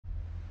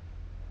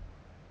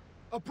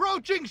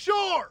Approaching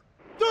shore!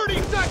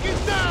 30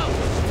 seconds now!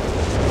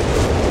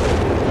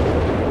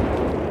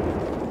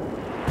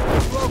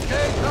 You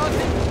okay,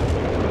 Conti?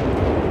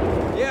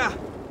 Yeah.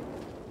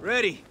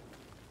 Ready.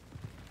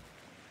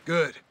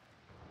 Good.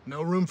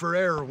 No room for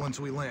error once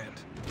we land.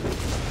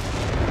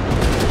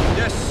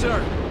 Yes,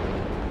 sir.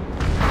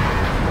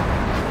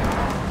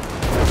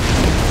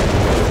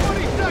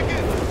 20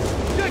 seconds!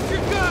 Check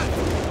your gun!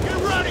 Get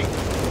ready!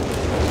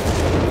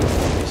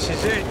 This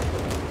is it.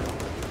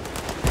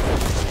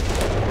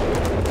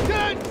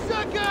 10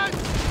 seconds!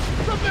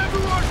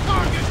 Remember our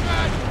target,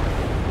 man!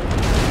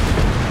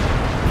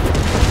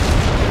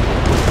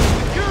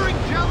 Securing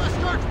Jella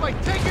starts by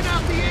taking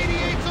out the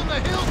 88s on the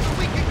hill so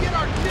we can get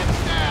our ships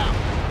down!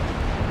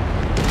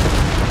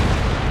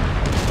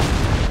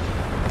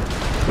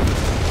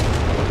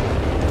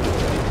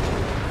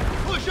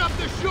 Push up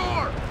the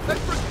shore! And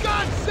for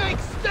God's sake,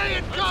 stay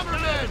in cover,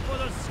 men! Before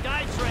those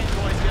Skytrain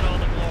boys get all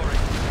the glory.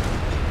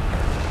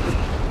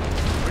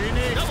 What do you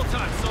need? Double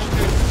time,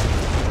 soldiers!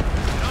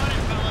 Get on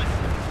it, fellas!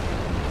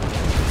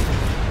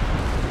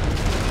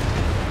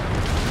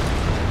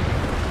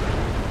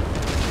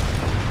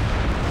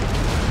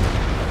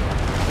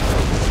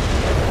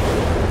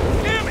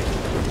 Damn it!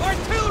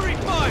 Artillery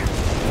fire!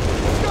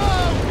 Go,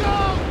 go,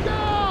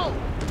 go!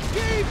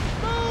 Keep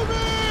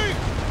moving!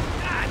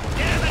 God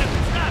damn it! If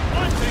it's not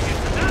one thing,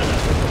 it's another!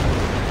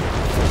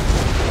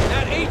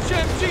 That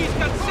HMG's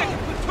got second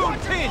platoon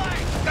pinned!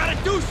 Gotta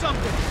do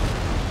something!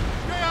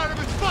 Stay out of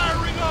its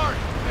firing arc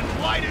and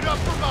light it up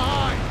from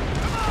behind!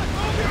 Come on,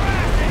 move your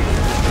asses!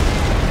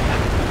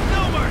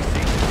 No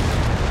mercy!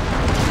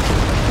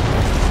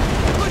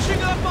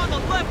 Pushing up on the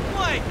left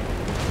flank!